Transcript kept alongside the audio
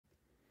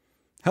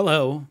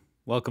Hello,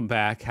 welcome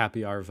back.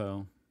 Happy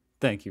Arvo.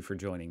 Thank you for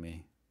joining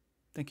me.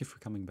 Thank you for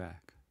coming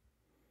back.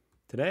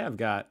 Today I've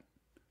got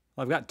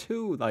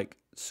two like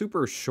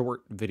super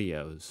short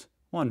videos.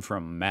 One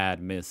from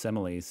Mad Miss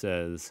Emily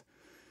says,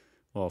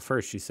 well,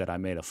 first she said I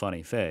made a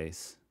funny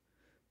face.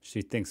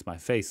 She thinks my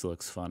face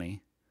looks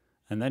funny.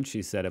 And then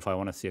she said if I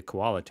want to see a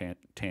koala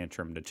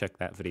tantrum to check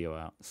that video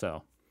out.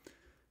 So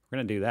we're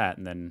going to do that.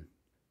 And then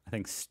I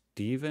think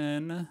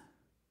Steven,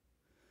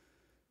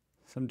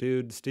 some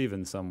dude,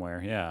 Steven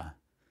somewhere, yeah.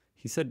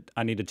 He said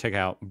I need to check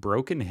out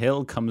Broken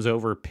Hill Comes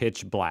Over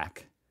Pitch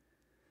Black.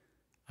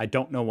 I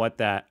don't know what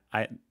that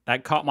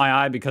caught my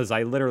eye because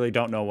I literally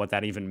don't know what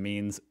that even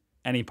means,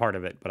 any part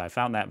of it, but I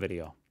found that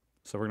video.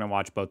 So we're going to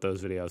watch both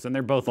those videos, and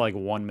they're both like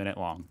 1 minute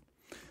long.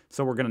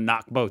 So we're going to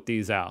knock both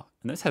these out.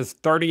 And this has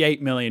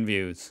 38 million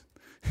views.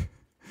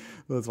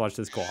 Let's watch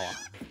this koala.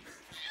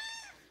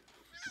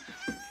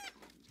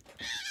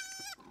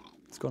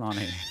 What's going on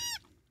here?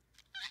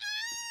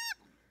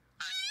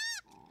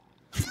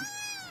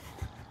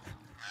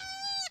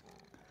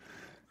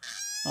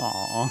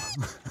 Aww.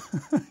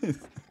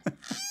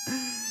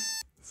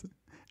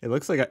 It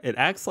looks like it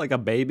acts like a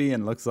baby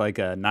and looks like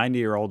a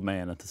 90-year-old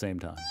man at the same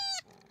time.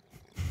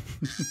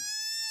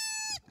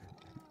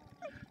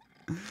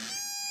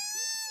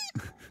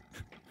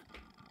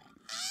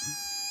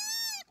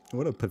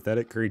 What a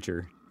pathetic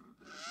creature.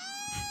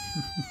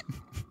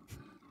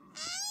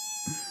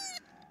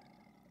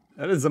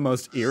 That is the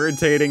most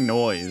irritating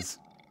noise.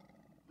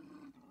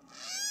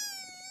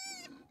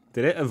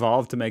 Did it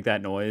evolve to make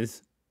that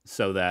noise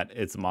so that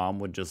its mom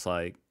would just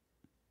like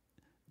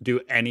do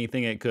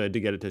anything it could to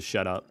get it to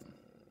shut up?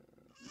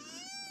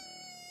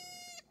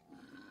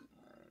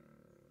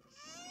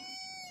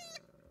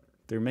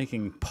 They're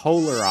making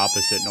polar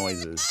opposite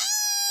noises.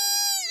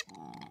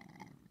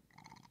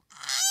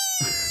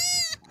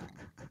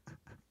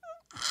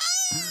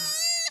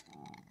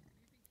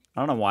 I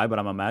don't know why, but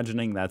I'm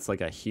imagining that's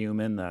like a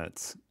human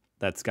that's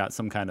got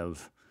some kind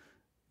of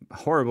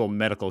horrible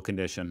medical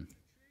condition.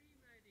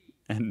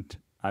 And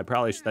I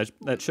probably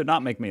that should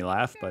not make me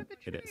laugh, but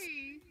it is.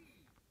 You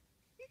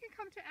can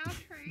come to our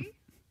tree.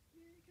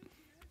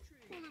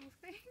 Poor little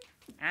thing.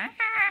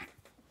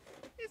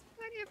 There's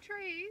plenty of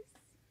trees.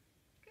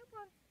 Come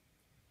on.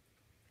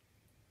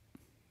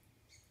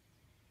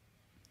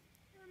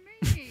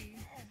 You're mean.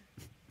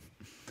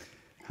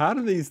 How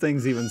do these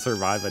things even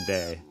survive a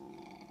day?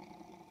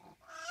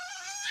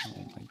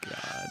 Oh my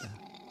god.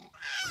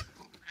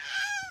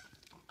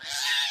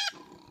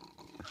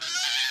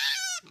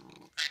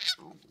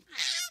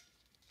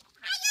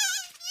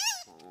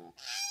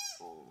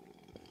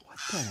 What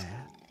the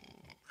heck?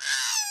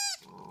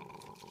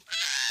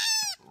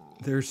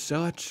 They're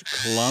such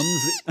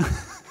clumsy.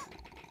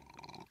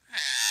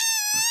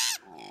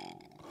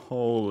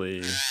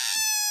 Holy.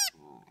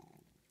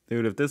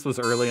 Dude, if this was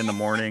early in the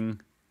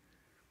morning,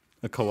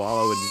 a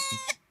koala would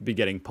be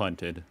getting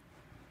punted.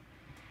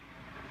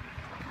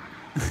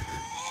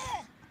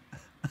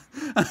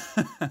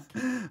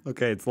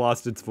 Okay, it's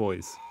lost its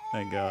voice.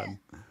 Thank God.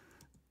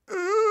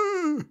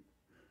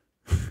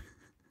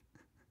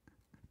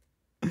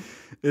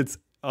 It's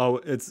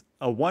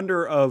a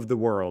wonder of the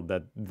world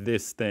that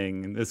this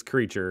thing, this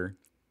creature,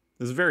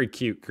 this very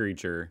cute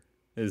creature,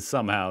 is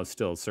somehow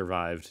still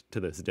survived to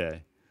this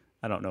day.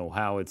 I don't know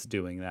how it's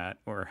doing that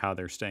or how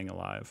they're staying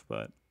alive,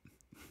 but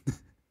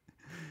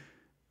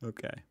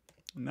okay.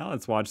 Now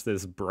let's watch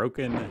this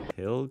Broken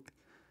Hill.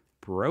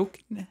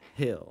 Broken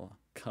Hill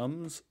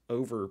comes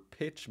over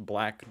pitch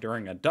black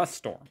during a dust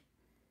storm.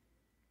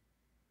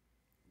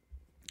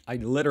 I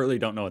literally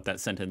don't know what that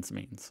sentence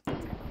means. Hey,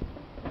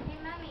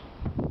 Mommy.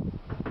 Hey,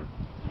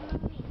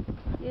 Mommy.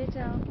 You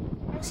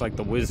too. Looks like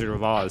the Wizard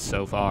of Oz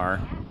so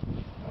far.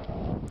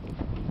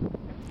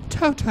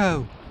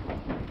 Toto!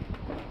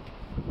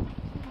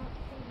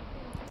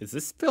 Is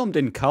this filmed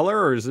in color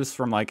or is this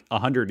from like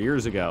 100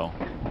 years ago?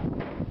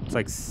 It's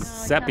like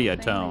sepia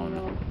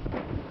tone.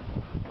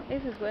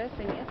 This is worse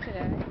than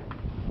yesterday.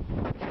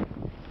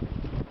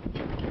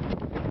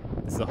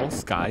 Is the whole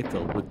sky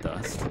filled with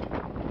dust?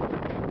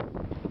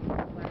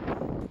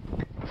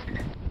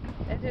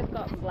 It just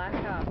got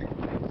blacker.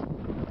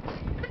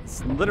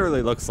 This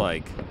literally looks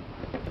like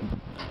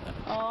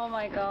Oh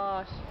my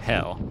gosh.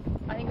 hell.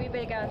 I think we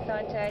better go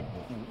outside, Ted.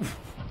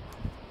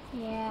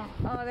 Yeah.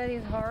 Oh, that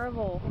is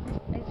horrible.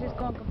 It's just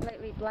gone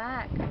completely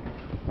black.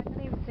 I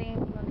can't even see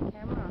anything on the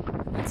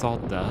camera. It's all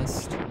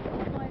dust.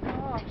 Oh my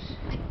gosh.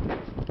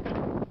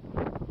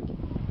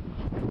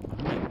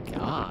 Oh my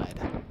god.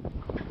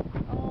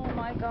 Oh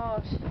my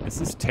gosh.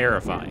 This is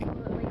terrifying.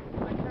 Absolutely.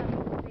 I can't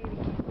even see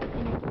it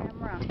in the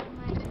camera.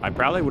 I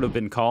probably would have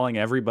been calling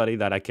everybody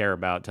that I care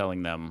about,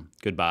 telling them,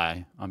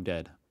 goodbye, I'm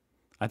dead.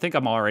 I think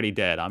I'm already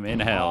dead. I'm in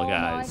hell,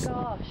 guys. Oh my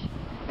gosh.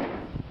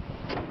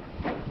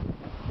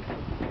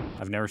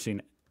 I've never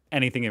seen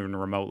anything even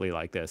remotely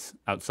like this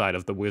outside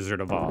of the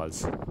Wizard of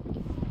Oz.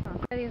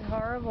 That is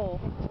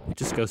horrible. It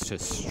just goes to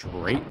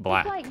straight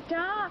black. It's like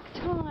dark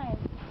time.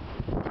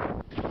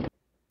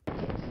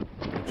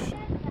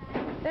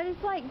 That is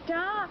like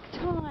dark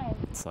time.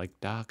 It's like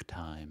dark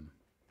time.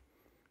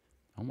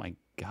 Oh my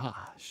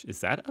gosh. Is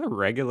that a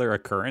regular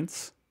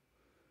occurrence?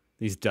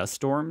 These dust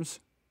storms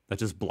that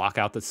just block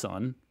out the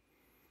sun?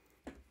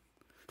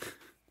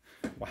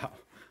 Wow.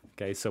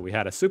 Okay, so we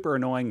had a super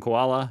annoying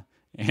koala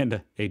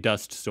and a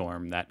dust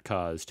storm that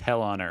caused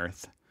hell on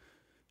earth.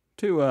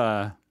 Two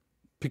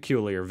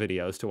peculiar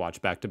videos to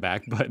watch back to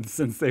back, but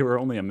since they were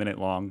only a minute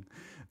long,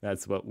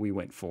 that's what we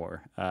went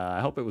for.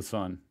 I hope it was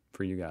fun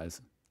for you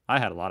guys. I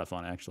had a lot of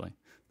fun, actually.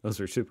 Those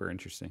were super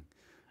interesting.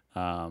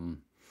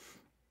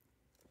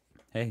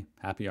 Hey,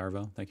 happy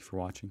Arvo. Thank you for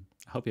watching.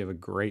 I hope you have a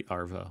great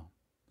Arvo.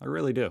 I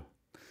really do.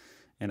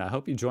 And I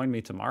hope you join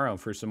me tomorrow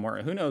for some more.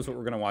 Who knows what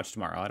we're going to watch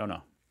tomorrow? I don't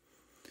know.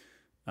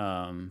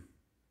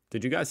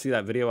 Did you guys see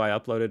that video I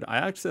uploaded? I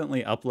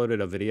accidentally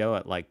uploaded a video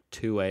at like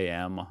 2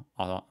 a.m.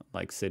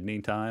 Like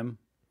Sydney time.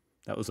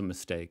 That was a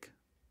mistake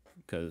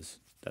because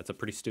that's a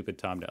pretty stupid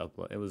time to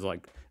upload. It was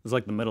like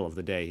the middle of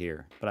the day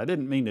here, but I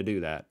didn't mean to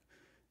do that.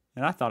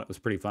 And I thought it was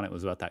pretty fun. It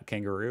was about that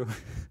kangaroo,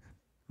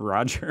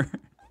 Roger.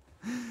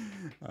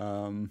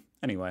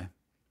 Anyway,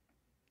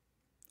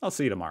 I'll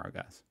see you tomorrow,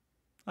 guys.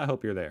 I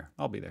hope you're there.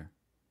 I'll be there.